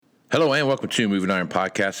Hello and welcome to Moving Iron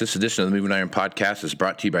Podcast. This edition of the Moving Iron Podcast is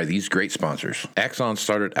brought to you by these great sponsors. Axon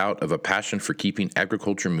started out of a passion for keeping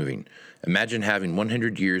agriculture moving. Imagine having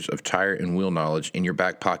 100 years of tire and wheel knowledge in your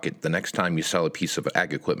back pocket the next time you sell a piece of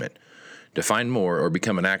ag equipment. To find more or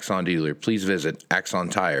become an Axon dealer, please visit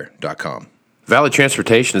axontire.com. Valley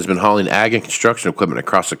Transportation has been hauling ag and construction equipment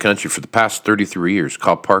across the country for the past 33 years.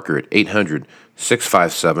 Call Parker at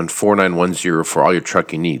 800-657-4910 for all your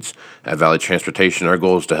trucking needs. At Valley Transportation, our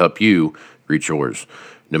goal is to help you reach yours.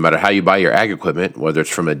 No matter how you buy your ag equipment, whether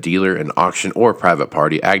it's from a dealer, an auction, or a private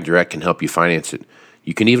party, AgDirect can help you finance it.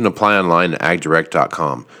 You can even apply online at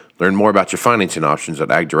agdirect.com. Learn more about your financing options at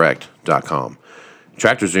agdirect.com.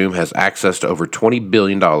 TractorZoom has access to over $20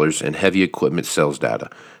 billion in heavy equipment sales data.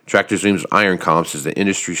 TractorZoom's Iron Comps is the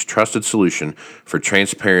industry's trusted solution for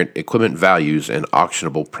transparent equipment values and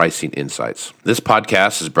auctionable pricing insights. This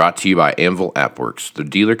podcast is brought to you by Anvil AppWorks. The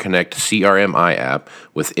Dealer Connect CRMI app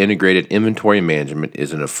with integrated inventory management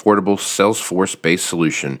is an affordable Salesforce-based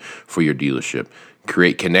solution for your dealership.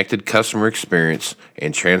 Create connected customer experience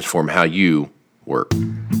and transform how you work.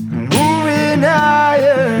 Moving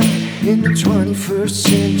higher in the 21st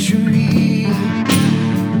century.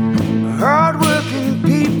 Hard-working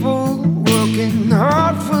people working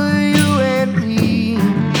hard for you and me.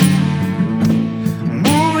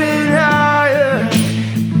 Moving higher,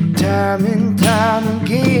 time and time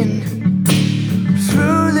again.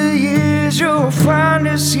 Through the years you'll find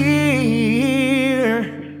us here.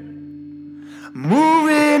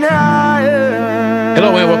 Moving higher.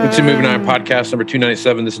 Hello and welcome to Moving Iron Podcast number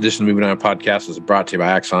 297. This edition of Moving Iron Podcast is brought to you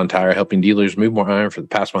by Axon Tire, helping dealers move more iron for the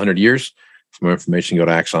past 100 years. For more information, go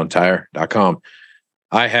to axontire.com.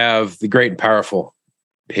 I have the great and powerful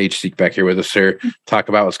Paige Seek back here with us, sir. Talk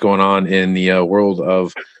about what's going on in the world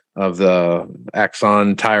of the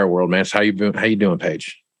Axon Tire world, man. So how you doing,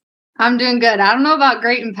 Paige? I'm doing good. I don't know about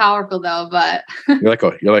great and powerful though, but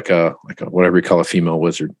you're like a whatever you call a female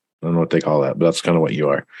wizard. I don't know what they call that, but that's kind of what you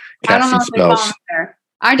are. Casting spells.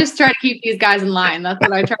 I just try to keep these guys in line. That's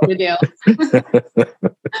what I try to do.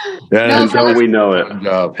 Yeah, until we know it. Good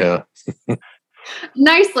job, yeah.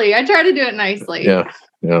 Nicely. I try to do it nicely. Yeah.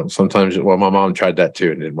 Yeah. Sometimes, well, my mom tried that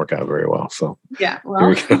too and it didn't work out very well. So yeah.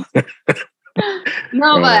 Well,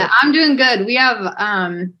 no, but I'm doing good. We have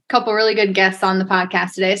a couple really good guests on the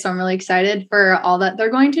podcast today, so I'm really excited for all that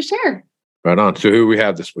they're going to share. Right on. So who we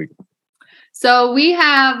have this week? So we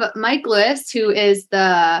have Mike Lewis, who is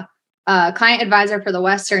the client advisor for the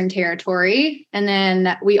Western Territory. And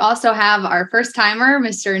then we also have our first timer,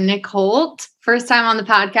 Mr. Nick Holt, first time on the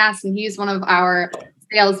podcast. And he's one of our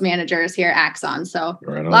sales managers here at Axon. So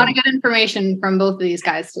a lot of good information from both of these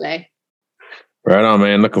guys today. Right on,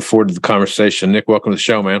 man. Looking forward to the conversation. Nick, welcome to the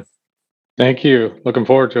show, man. Thank you. Looking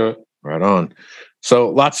forward to it. Right on. So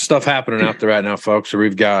lots of stuff happening out there right now, folks. So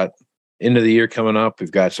we've got end of the year coming up.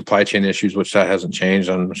 We've got supply chain issues, which that hasn't changed.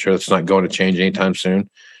 I'm sure that's not going to change anytime soon.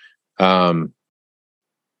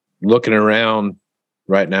 Looking around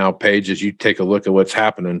right now, Paige, as you take a look at what's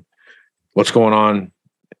happening, what's going on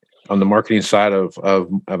the marketing side of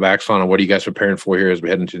Axon, and what are you guys preparing for here as we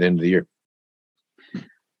head into the end of the year?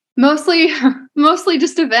 Mostly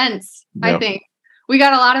just events. Yeah. I think we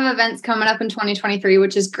got a lot of events coming up in 2023,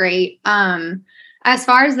 which is great. As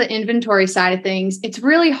far as the inventory side of things, it's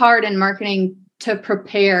really hard in marketing to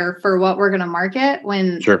prepare for what we're going to market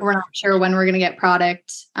when we're not sure when we're going to get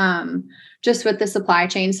product, just with the supply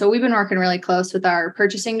chain. So we've been working really close with our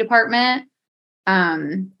purchasing department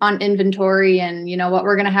on inventory and, what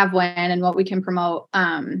we're going to have when and what we can promote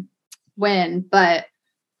when. But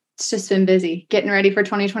it's just been busy getting ready for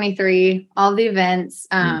 2023, all the events,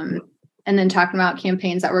 and then talking about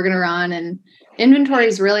campaigns that we're going to run. And inventory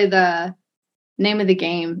is really the name of the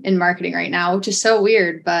game in marketing right now, which is so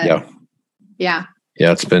weird, but yeah,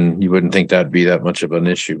 it's been, you wouldn't think that'd be that much of an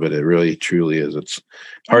issue, but it really truly is. It's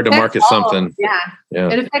hard to market something. Yeah.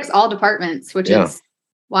 It affects all departments, which is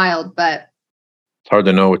wild, but it's hard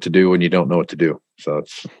to know what to do when you don't know what to do. So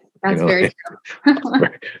that's very true.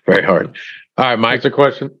 very, very hard. All right, Mike. It's a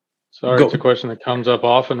question. Sorry, it's a question that comes up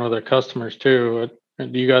often with our customers too.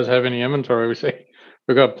 Do you guys have any inventory? We say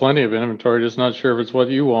we've got plenty of inventory, just not sure if it's what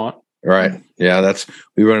you want. Right. Yeah,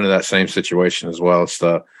 we run into that same situation as well. It's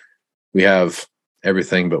we have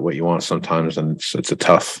everything but what you want sometimes, and it's a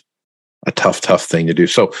tough thing to do.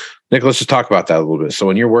 So, Nick, let's just talk about that a little bit. So,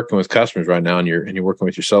 when you're working with customers right now, and you're working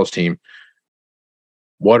with your sales team,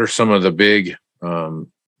 what are some of the big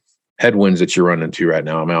headwinds that you're running into right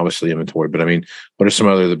now? I mean, obviously inventory, but what are some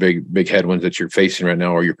other the big headwinds that you're facing right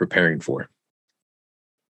now, or you're preparing for?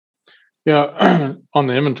 Yeah, on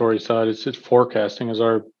the inventory side, it's forecasting is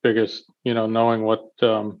our biggest. Knowing what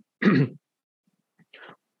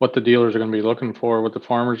what the dealers are going to be looking for, what the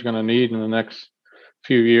farmers are going to need in the next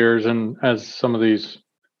few years. And as some of these,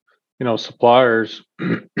 suppliers,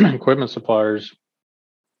 equipment suppliers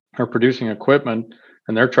are producing equipment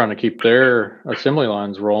and they're trying to keep their assembly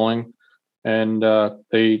lines rolling, and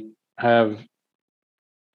they have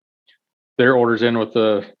their orders in with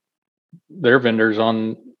their vendors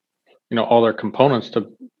on, all their components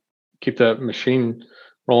to keep that machine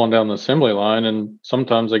rolling down the assembly line. And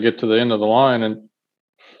sometimes they get to the end of the line and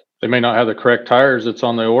they may not have the correct tires that's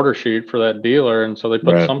on the order sheet for that dealer. And so they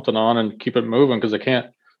put something on and keep it moving because they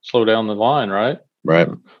can't slow down the line, right? Right.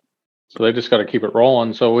 So they just got to keep it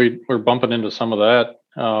rolling. So we're bumping into some of that.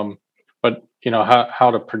 But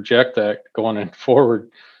how to project that going in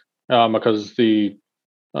forward, because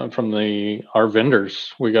our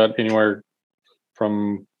vendors, we got anywhere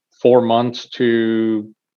from 4 months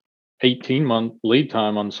to 18-month lead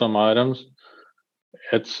time on some items.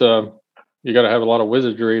 It's you got to have a lot of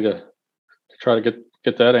wizardry to try to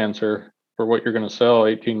get that answer for what you're going to sell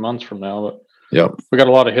 18 months from now. But we got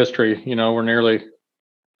a lot of history. We're nearly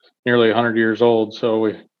 100 years old, so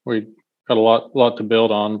we got a lot to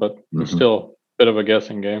build on, but it's still a bit of a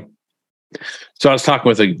guessing game. So I was talking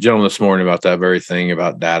with a gentleman this morning about that very thing,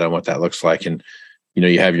 about data and what that looks like. And,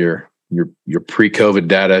 you have your pre-COVID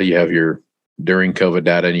data, you have your during COVID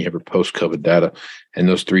data, and you have your post-COVID data. And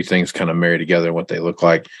those three things kind of marry together and what they look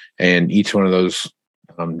like. And each one of those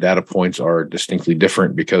data points are distinctly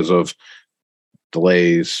different because of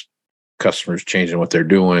delays, customers changing what they're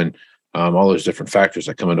doing, all those different factors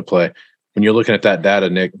that come into play. When you're looking at that data,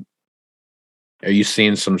 Nick, are you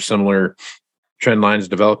seeing some similar trend lines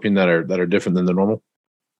developing that are different than the normal?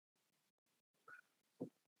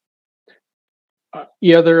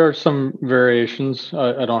 Yeah, there are some variations.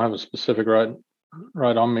 I don't have a specific right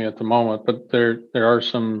on me at the moment, but there are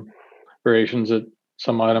some variations that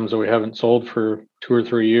some items that we haven't sold for 2 or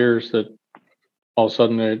 3 years that all of a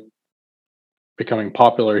sudden they're becoming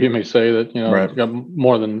popular. You may say that Right. got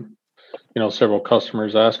more than several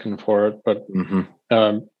customers asking for it, but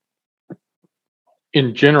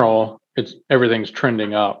in general, everything's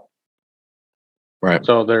trending up. Right.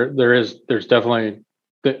 So there's definitely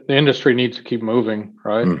the industry needs to keep moving,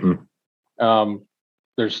 right?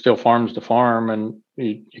 There's still farms to farm, and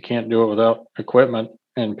you can't do it without equipment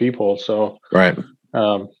and people. So right.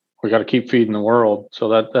 We got to keep feeding the world.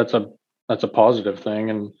 So that's a positive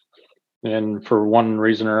thing. And for one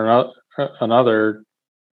reason or another,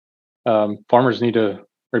 farmers need to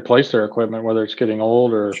replace their equipment, whether it's getting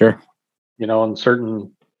old or sure. And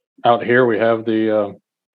certain out here we have the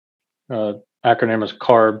acronym is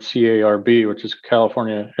CARB, CARB, which is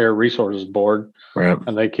California Air Resources Board. Right.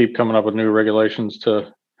 And they keep coming up with new regulations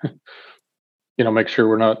to, make sure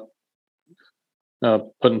we're not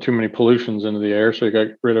putting too many pollutions into the air. So you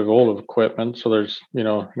got rid of old equipment. So there's,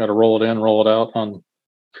 got to roll it in, roll it out.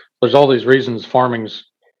 There's all these reasons farming's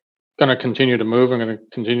going to continue to move and going to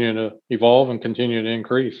continue to evolve and continue to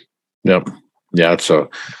increase. Yep. Yeah. It's a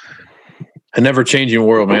never-changing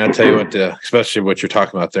world, man. I tell you what, especially what you're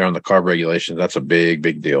talking about there on the CARB regulations, that's a big,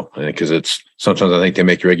 big deal. Because it's sometimes I think they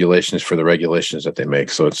make regulations for the regulations that they make.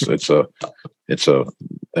 So it's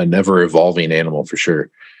a never-evolving animal for sure.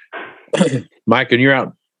 Mike, when you're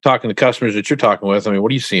out talking to customers that you're talking with, I mean,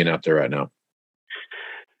 what are you seeing out there right now?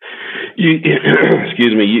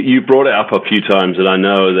 Excuse me. You brought it up a few times, and I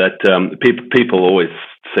know that people always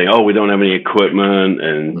say, "Oh, we don't have any equipment,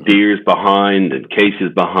 and Deere's behind, and Case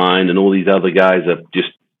is behind, and all these other guys are just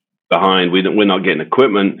behind. We're not getting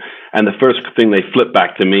equipment." And the first thing they flip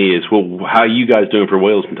back to me is, "Well, how are you guys doing for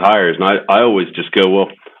wheels and tires?" And I always just go,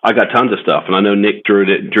 "Well, I got tons of stuff," and I know Nick drew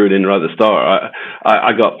it in right at the start.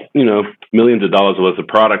 I got millions of dollars worth of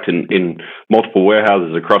product in multiple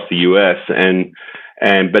warehouses across the U.S.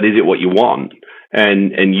 But is it what you want?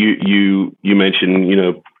 And you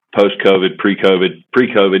mentioned post-COVID,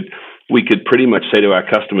 pre-COVID, we could pretty much say to our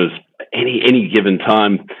customers any given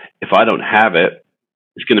time, if I don't have it,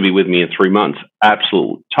 it's going to be with me in 3 months.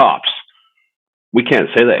 Absolute tops. We can't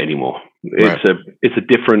say that anymore. Right. It's a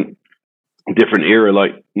different era.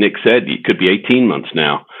 Like Nick said, it could be 18 months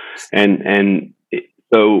now.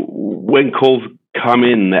 So when calls come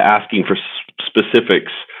in, they're asking for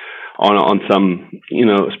specifics on some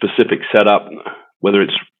specific setup, whether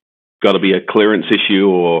it's got to be a clearance issue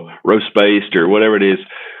or row spaced or whatever it is.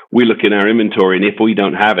 We look in our inventory, and if we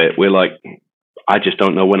don't have it, we're like, I just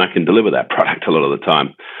don't know when I can deliver that product a lot of the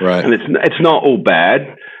time. Right. And it's not all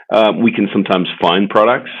bad. We can sometimes find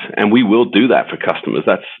products, and we will do that for customers.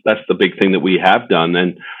 That's the big thing that we have done,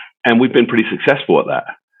 and we've been pretty successful at that.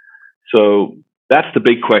 So that's the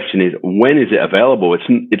big question: is when is it available?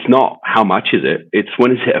 It's not how much is it; it's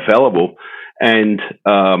when is it available, and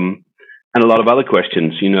a lot of other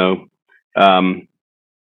questions.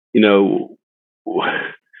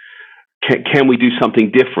 Can we do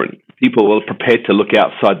something different? People are prepared to look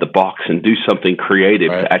outside the box and do something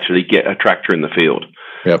creative to actually get a tractor in the field,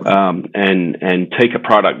 and take a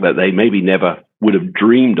product that they maybe never would have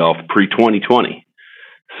dreamed of pre-2020.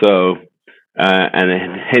 So, and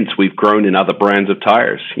hence we've grown in other brands of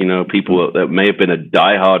tires. People that may have been a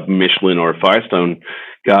diehard Michelin or a Firestone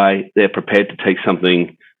guy, they're prepared to take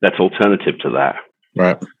something that's alternative to that.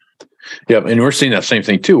 Right. Yeah, and we're seeing that same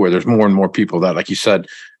thing too, where there's more and more people that, like you said,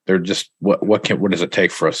 they're just what does it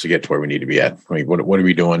take for us to get to where we need to be at? I mean, what are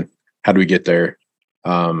we doing? How do we get there?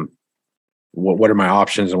 What are my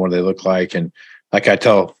options and what do they look like? And like I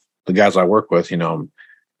tell the guys I work with,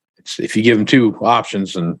 if you give them two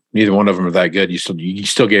options and neither one of them are that good, you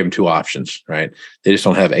still gave them two options, right? They just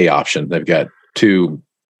don't have a option. They've got two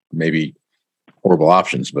maybe horrible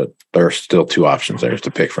options, but there are still two options there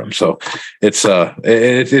to pick from. So it's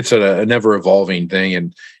a never evolving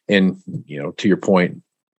thing. And to your point,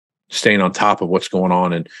 staying on top of what's going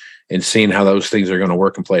on and seeing how those things are going to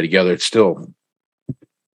work and play together. It's still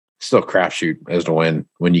a crapshoot as to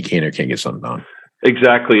when you can or can't get something done.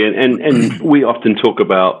 Exactly. And we often talk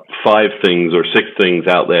about 5 things or 6 things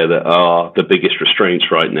out there that are the biggest restraints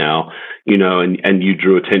right now, and you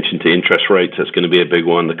drew attention to interest rates. That's going to be a big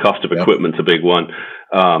one. The cost of equipment's a big one.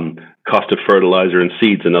 Cost of fertilizer and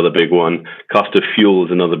seeds, another big one. Cost of fuel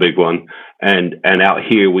is another big one. And out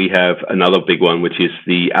here we have another big one, which is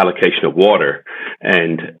the allocation of water.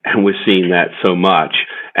 And we're seeing that so much.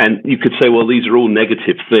 And you could say, well, these are all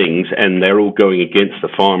negative things and they're all going against the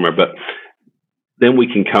farmer. But then we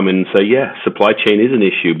can come in and say, yeah, supply chain is an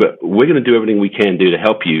issue, but we're going to do everything we can do to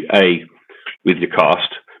help you, A, with your cost,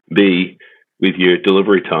 B, with your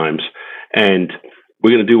delivery times, and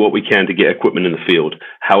we're going to do what we can to get equipment in the field.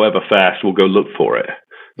 However fast, we'll go look for it.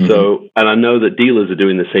 Mm-hmm. So, and I know that dealers are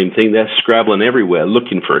doing the same thing. They're scrabbling everywhere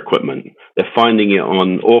looking for equipment. They're finding it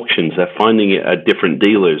on auctions. They're finding it at different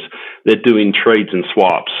dealers. They're doing trades and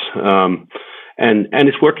swaps, and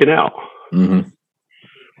it's working out. Mm-hmm.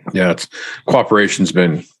 Yeah, cooperation's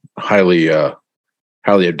been highly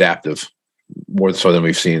adaptive, more so than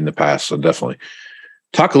we've seen in the past. So definitely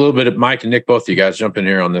talk a little bit. Mike and Nick, both of you guys jump in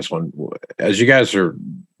here on this one. As you guys are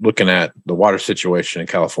looking at the water situation in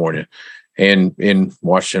California and in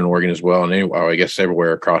Washington, Oregon as well, and I guess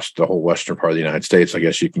everywhere across the whole western part of the United States, I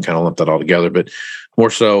guess you can kind of lump that all together, but more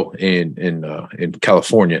so in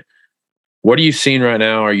California. What are you seeing right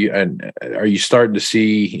now? Are you starting to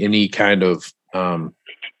see any kind of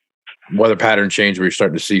weather pattern change where you're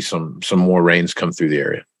starting to see some more rains come through the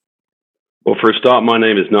area? Well, for a start, my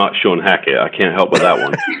name is not Sean Hackett. I can't help with that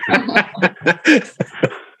one.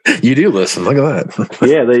 You do listen. Look at that.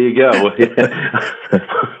 Yeah, there you go. Well, yeah.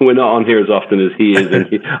 We're not on here as often as he is. And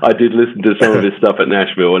I did listen to some of his stuff at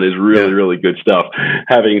Nashville, and it's really, really good stuff.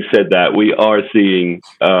 Having said that, we are seeing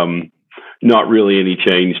not really any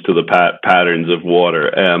change to the patterns of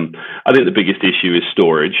water. I think the biggest issue is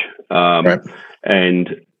storage. Right. And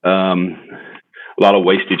a lot of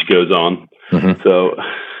wastage goes on. Mm-hmm. So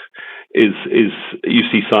is you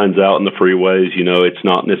see signs out on the freeways, it's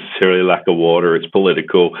not necessarily lack of water, it's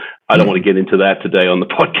political. I don't want to get into that today on the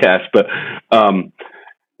podcast, but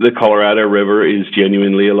the Colorado River is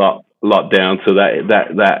genuinely a lot down. So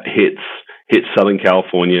that hits Southern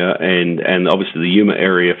California and obviously the Yuma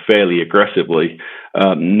area fairly aggressively.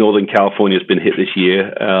 Northern California has been hit this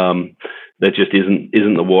year. There just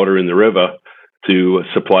isn't the water in the river to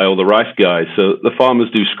supply all the rice guys. So the farmers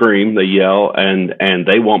do scream, they yell, and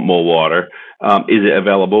they want more water. Is it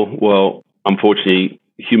available? Well, unfortunately,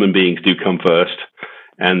 human beings do come first,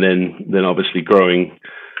 and then obviously growing.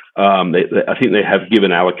 I think they have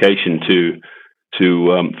given allocation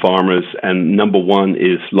to farmers, and number 1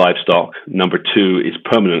 is livestock, number 2 is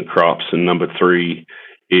permanent crops, and number 3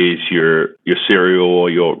 is your cereal or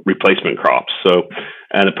your replacement crops. So,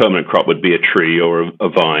 and a permanent crop would be a tree or a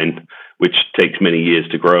vine, which takes many years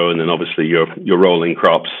to grow, and then obviously your rolling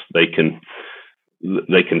crops, they can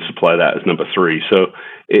supply that as number 3. So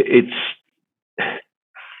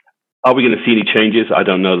are we going to see any changes? I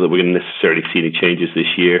don't know that we're going to necessarily see any changes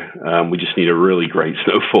this year. We just need a really great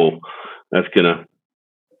snowfall.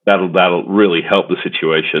 That'll really help the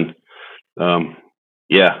situation.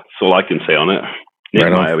 Yeah, that's all I can say on it.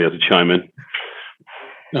 Nick might be able to chime in.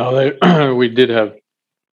 No, we did have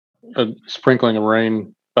a sprinkling of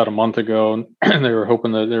rain about a month ago, and they were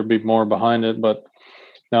hoping that there'd be more behind it, but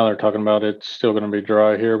now they're talking about it's still going to be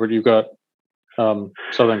dry here. But you've got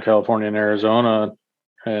Southern California and Arizona,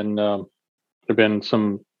 and there've been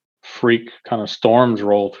some freak kind of storms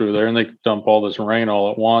roll through there, and they dump all this rain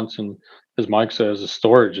all at once. And as Mike says, the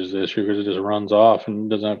storage is the issue because it just runs off and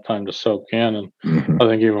doesn't have time to soak in. And I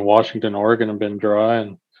think even Washington, Oregon have been dry,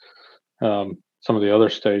 and some of the other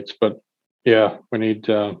states. But yeah, we need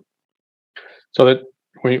so that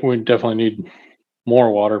we definitely need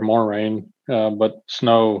more water, more rain. But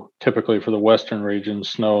snow, typically for the western regions,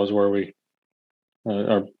 snow is where we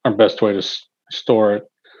our best way to store it.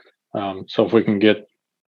 So if we can get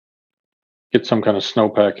some kind of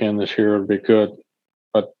snowpack in this year, would be good.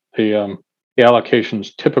 But the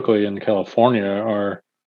allocations typically in California are,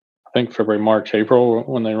 I think, February, March, April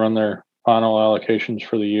when they run their final allocations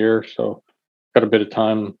for the year. So got a bit of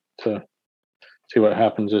time to see what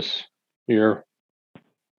happens this year.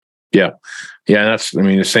 Yeah. That's, I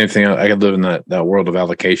mean, the same thing. I could live in that world of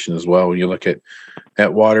allocation as well. When you look at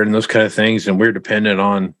water and those kind of things, and we're dependent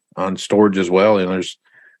on storage as well. And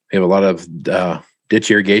we have a lot of ditch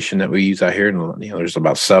irrigation that we use out here, and there's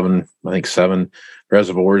about seven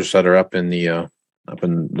reservoirs that are up in the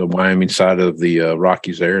Wyoming side of the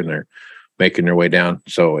Rockies there, and they're making their way down.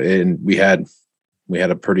 So, and we had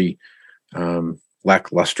a pretty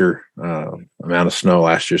lackluster amount of snow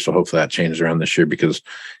last year, so hopefully that changes around this year, because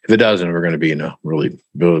if it doesn't, we're going to be in a really,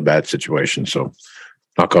 really bad situation. So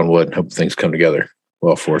knock on wood, hope things come together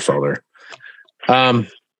well for us all there.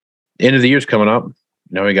 End of the year's coming up.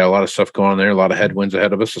 We got a lot of stuff going on there, a lot of headwinds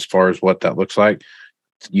ahead of us as far as what that looks like.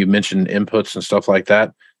 You mentioned inputs and stuff like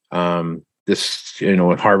that. This,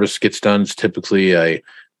 when harvest gets done, it's typically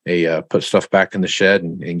a put stuff back in the shed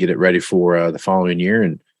and get it ready for the following year.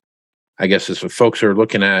 And I guess as folks are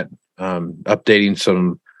looking at updating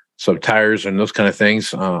some tires and those kind of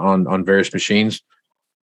things on various machines,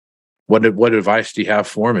 what advice do you have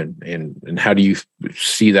for them, and how do you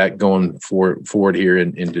see that going forward here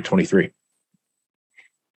into 23?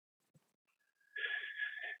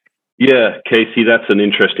 Yeah, Casey, that's an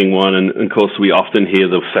interesting one, and of course we often hear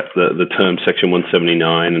the term Section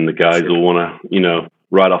 179, and the guys will want to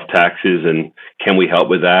write off taxes, and can we help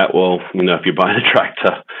with that? Well, if you're buying a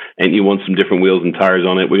tractor and you want some different wheels and tires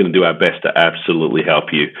on it, we're going to do our best to absolutely help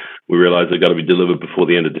you. We realize they've got to be delivered before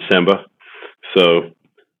the end of December, so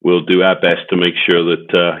we'll do our best to make sure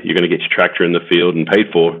that you're going to get your tractor in the field and paid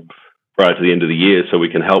for prior to the end of the year, so we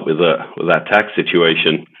can help with that tax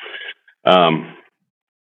situation.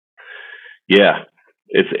 Yeah,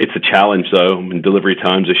 it's a challenge though. I mean, delivery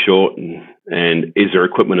times are short, and is there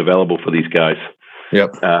equipment available for these guys?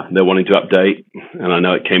 Yep. They're wanting to update, and I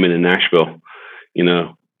know it came in Nashville.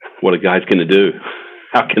 What are guys going to do?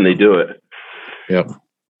 How can they do it?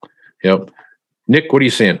 Yep. Nick, what are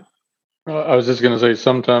you seeing? I was just going to say,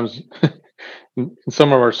 sometimes in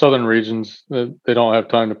some of our southern regions, they don't have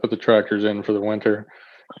time to put the tractors in for the winter.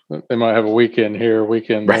 They might have a weekend here, a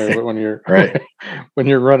weekend there, but when you're when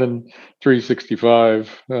you're running 365,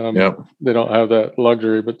 they don't have that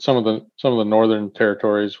luxury. But some of the northern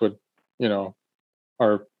territories would,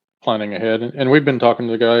 are planning ahead, and we've been talking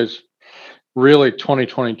to the guys. Really,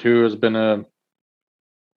 2022 has been a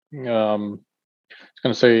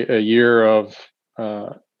year of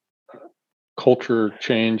culture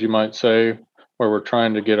change, you might say, where we're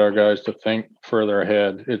trying to get our guys to think further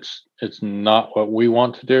ahead. It's not what we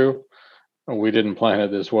want to do. We didn't plan it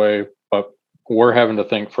this way, but we're having to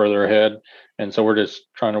think further ahead. And so we're just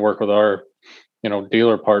trying to work with our,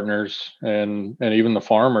 dealer partners and even the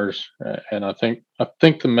farmers. And I think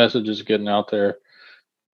the message is getting out there.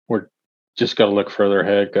 We're just got to look further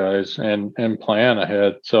ahead, guys, and plan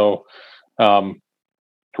ahead. So,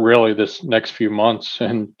 really, this next few months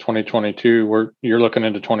in 2022, you're looking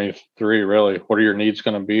into 23. Really, what are your needs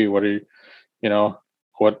going to be? What are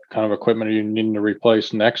what kind of equipment are you needing to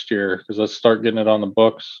replace next year? Because let's start getting it on the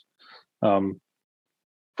books,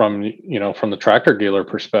 from the tractor dealer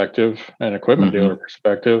perspective and equipment dealer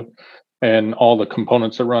perspective, and all the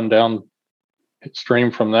components that run down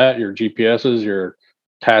stream from that. Your GPSs, your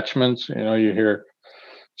attachments. You hear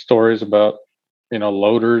stories about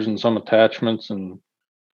loaders and some attachments and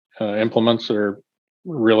implements that are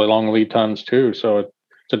really long lead times too. So it's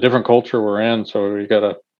a different culture we're in. So we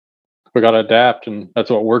gotta adapt, and that's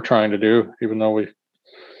what we're trying to do. Even though we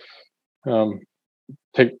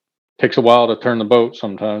takes a while to turn the boat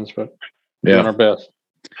sometimes, but doing our best.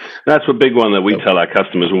 That's a big one that we tell our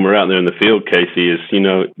customers when we're out there in the field, Casey, is,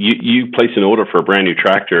 you place an order for a brand new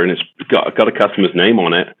tractor and it's got a customer's name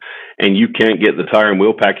on it, and you can't get the tire and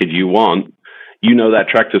wheel package you want. That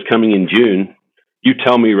tractor's coming in June. You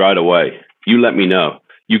tell me right away. You let me know.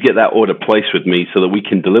 You get that order placed with me so that we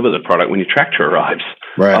can deliver the product when your tractor arrives.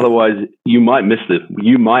 Right. Otherwise, you might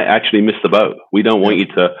actually miss the boat. We don't want you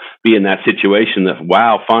to be in that situation that,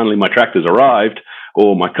 wow, finally my tractor's arrived,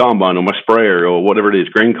 or my combine, or my sprayer, or whatever it is,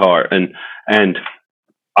 grain cart, and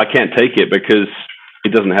I can't take it because it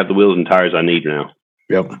doesn't have the wheels and tires I need now.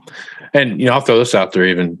 Yep. And, I'll throw this out there,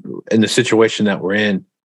 even in the situation that we're in,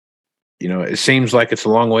 it seems like it's a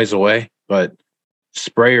long ways away, but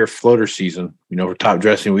sprayer floater season, for top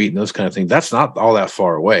dressing wheat and those kind of things, that's not all that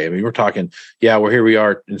far away. I mean, we're talking, here we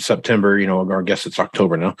are in September, I guess it's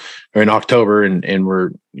October now, or in October, and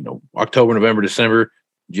we're, October, November, December,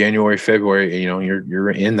 January, February, you're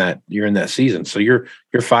in that season. So you're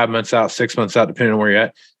 5 months out, 6 months out, depending on where you're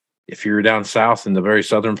at. If you're down south in the very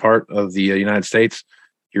southern part of the United States,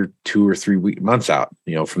 you're 2 or 3 months out,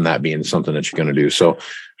 from that being something that you're going to do. So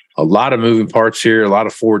a lot of moving parts here, a lot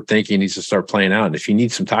of forward thinking needs to start playing out. And if you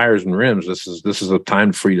need some tires and rims, this is a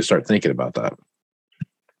time for you to start thinking about that.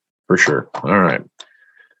 For sure. All right.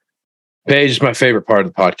 Paige is my favorite part of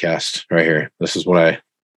the podcast right here. This is what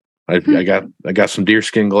I got some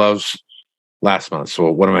deerskin gloves last month.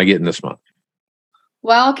 So what am I getting this month?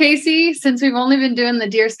 Well, Casey, since we've only been doing the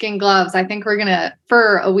deerskin gloves, I think we're going to,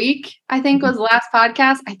 for a week, I think was the last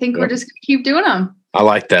podcast. I think we're just going to keep doing them. I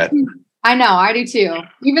like that. I know, I do too.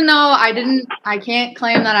 Even though I can't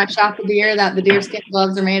claim that I shot the deer that the deerskin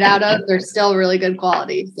gloves are made out of. They're still really good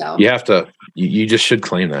quality. So you have to, you just should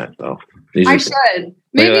claim that though. I should.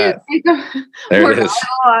 Maybe there it is.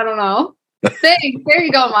 I don't know. Thanks. There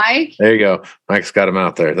you go, Mike. There you go. Mike's got them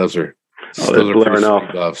out there. Those are pretty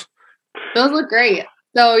sweet gloves. Those look great.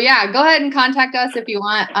 So yeah, go ahead and contact us if you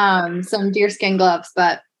want some deerskin gloves,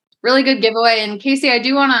 but really good giveaway. And Casey, I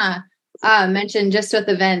do want to mention, just with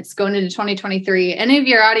events going into 2023, any of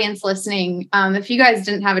your audience listening, if you guys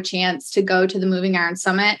didn't have a chance to go to the Moving Iron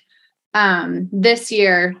Summit this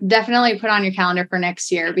year, definitely put on your calendar for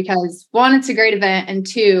next year, because 1, it's a great event, and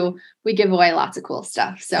 2, we give away lots of cool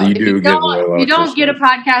stuff. So if you don't get a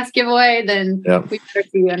podcast giveaway, then we better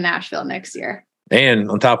see you in Nashville next year.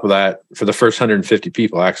 And on top of that, for the first 150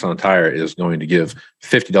 people, Axon Tire is going to give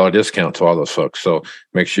 $50 discount to all those folks. So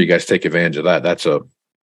make sure you guys take advantage of that. That's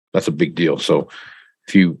a big deal. So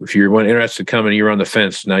if you're interested in coming, you're on the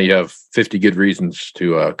fence, now you have 50 good reasons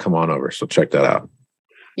to come on over. So check that out.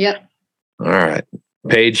 Yep. All right.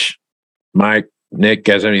 Paige, Mike, Nick,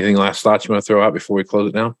 guys, anything last thoughts you want to throw out before we close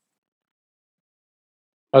it down?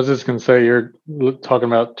 I was just going to say, you're talking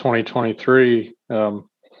about 2023.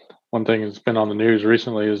 One thing that's been on the news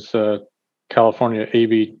recently is California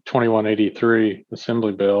AB 2183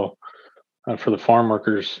 Assembly Bill for the Farm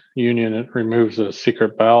Workers Union. It removes the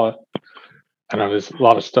secret ballot. I know there's a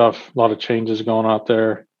lot of stuff, a lot of changes going out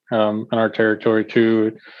there in our territory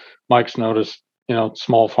too. Mike's noticed,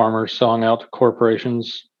 small farmers selling out to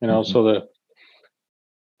corporations, so the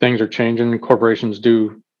things are changing. Corporations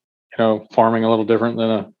do, farming a little different than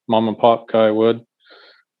a mom and pop guy would.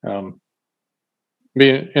 Be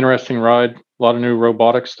an interesting ride. A lot of new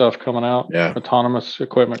robotic stuff coming out. Yeah. Autonomous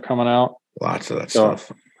equipment coming out. Lots of that stuff.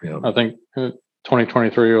 Yeah. I think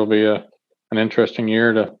 2023 will be an interesting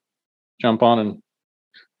year to jump on and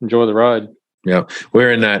enjoy the ride. Yeah.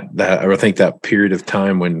 We're in that I think that period of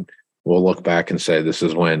time when we'll look back and say this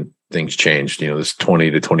is when things changed. This 20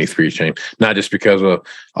 to 23 change, not just because of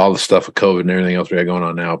all the stuff with COVID and everything else we got going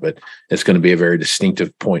on now, but it's going to be a very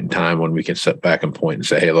distinctive point in time when we can step back and point and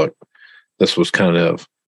say, hey, look, this was kind of,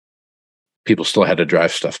 people still had to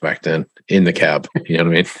drive stuff back then in the cab. You know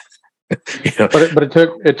what I mean? But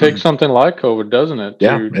it takes something like COVID, doesn't it?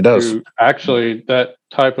 It does. To actually, that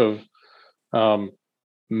type of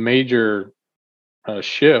major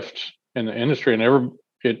shift in the industry, and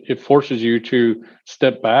it forces you to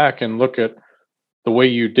step back and look at the way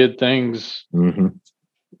you did things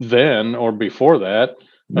then or before that.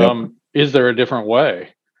 Is there a different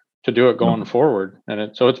way to do it going forward?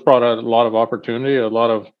 And so it's brought out a lot of opportunity. A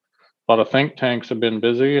lot of think tanks have been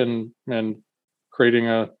busy and creating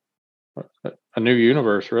a new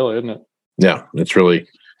universe, really, isn't it? Yeah, it's really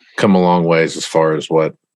come a long ways as far as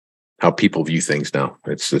how people view things now.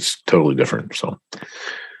 It's totally different. So,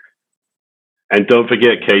 and don't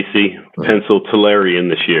forget, Casey, pencil Tellurian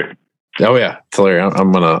this year. Oh yeah, Tellurian.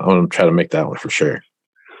 I'm gonna try to make that one for sure.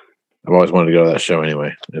 I've always wanted to go to that show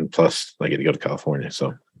anyway, and plus I get to go to California.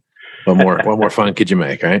 So, what more fun could you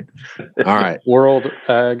make, right? All right, World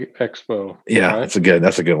Ag Expo. Yeah, right?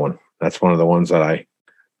 That's a good one. That's one of the ones that I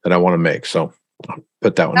want to make. So I'll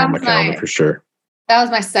put that one on my calendar for sure. That was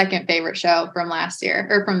my second favorite show from last year,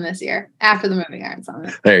 or from this year, after the Moving Iron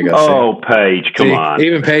Summit. There you go. Oh, Paige, come on.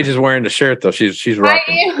 Even Paige is wearing the shirt though. She's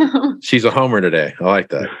rocking. She's a homer today. I like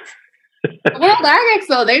that. World Ag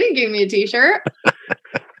Expo, they didn't give me a t-shirt.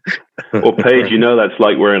 Well, Paige, that's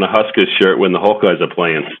like wearing a Huskers shirt when the Hawkeyes are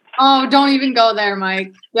playing. Oh, don't even go there,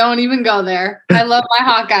 Mike. Don't even go there. I love my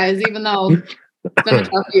Hawkeyes, even though it's been a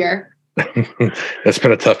tough year. It's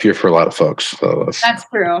been a tough year for a lot of folks. So that's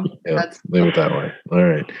true. Leave it that way.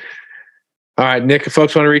 All right, Nick, if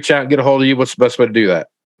folks want to reach out and get a hold of you, what's the best way to do that?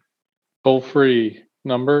 Toll free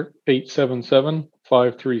number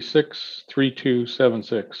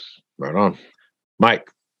 877-536-3276. Right on.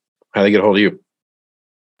 Mike, how do they get a hold of you?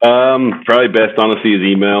 Probably best, honestly, is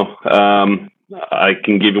email. I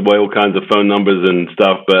can give away all kinds of phone numbers and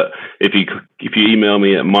stuff, but if you email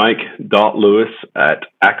me at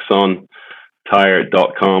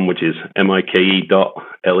mike.lewis@axontire.com, which is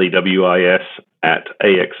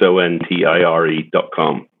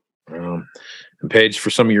mike.lewis@axontire.com. And Paige, for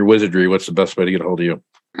some of your wizardry, what's the best way to get a hold of you?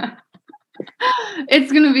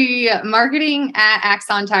 It's going to be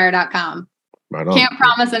marketing@axontire.com. Right on. Can't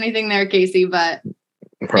promise anything there, Casey, but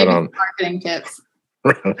right on. Marketing tips.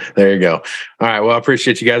 There you go. All right. Well, I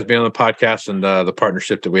appreciate you guys being on the podcast and the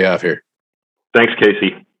partnership that we have here. Thanks,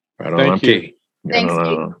 Casey. Right on. Thank you. Thanks,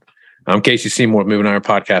 I'm Casey Seymour with Moving Iron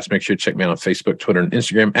Podcast. Make sure to check me out on Facebook, Twitter, and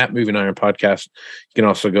Instagram at Moving Iron Podcast. You can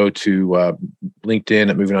also go to LinkedIn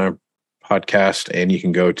at Moving Iron Podcast, and you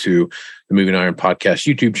can go to the Moving Iron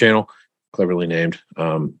Podcast YouTube channel, cleverly named.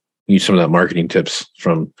 Use some of that marketing tips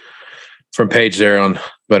from Paige there on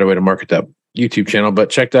better way to market that YouTube channel. But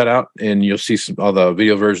check that out, and you'll see all the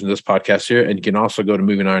video version of this podcast here. And you can also go to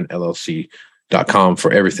movingironllc.com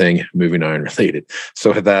for everything Moving Iron related.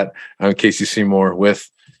 So with that, I'm Casey Seymour with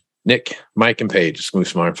Nick, Mike, and Paige. Smooth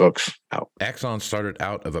Smart folks out. Axon started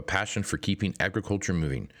out of a passion for keeping agriculture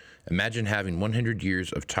moving. Imagine having 100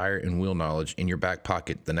 years of tire and wheel knowledge in your back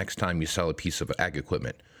pocket the next time you sell a piece of ag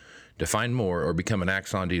equipment. To find more or become an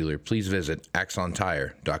Axon dealer, please visit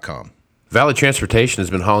axontire.com. Valley Transportation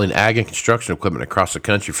has been hauling ag and construction equipment across the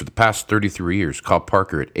country for the past 33 years. Call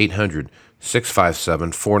Parker at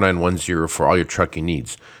 800-657-4910 for all your trucking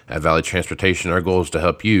needs. At Valley Transportation, our goal is to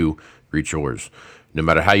help you reach yours. No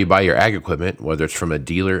matter how you buy your ag equipment, whether it's from a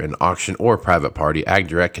dealer, an auction, or a private party,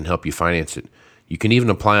 AgDirect can help you finance it. You can even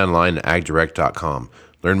apply online at agdirect.com.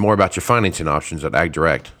 Learn more about your financing options at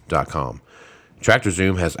agdirect.com.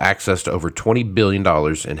 TractorZoom has access to over $20 billion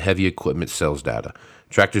in heavy equipment sales data.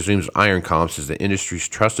 TractorZoom's Iron Comps is the industry's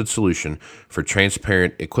trusted solution for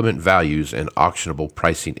transparent equipment values and auctionable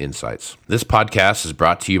pricing insights. This podcast is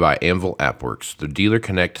brought to you by Anvil AppWorks. The Dealer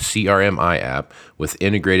Connect CRMI app with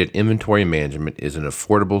integrated inventory management is an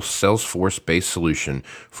affordable Salesforce-based solution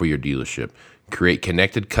for your dealership. Create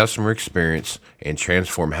connected customer experience and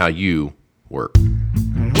transform how you work.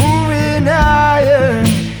 Moving higher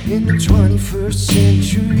in the 21st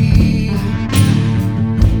century.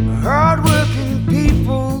 Hard work.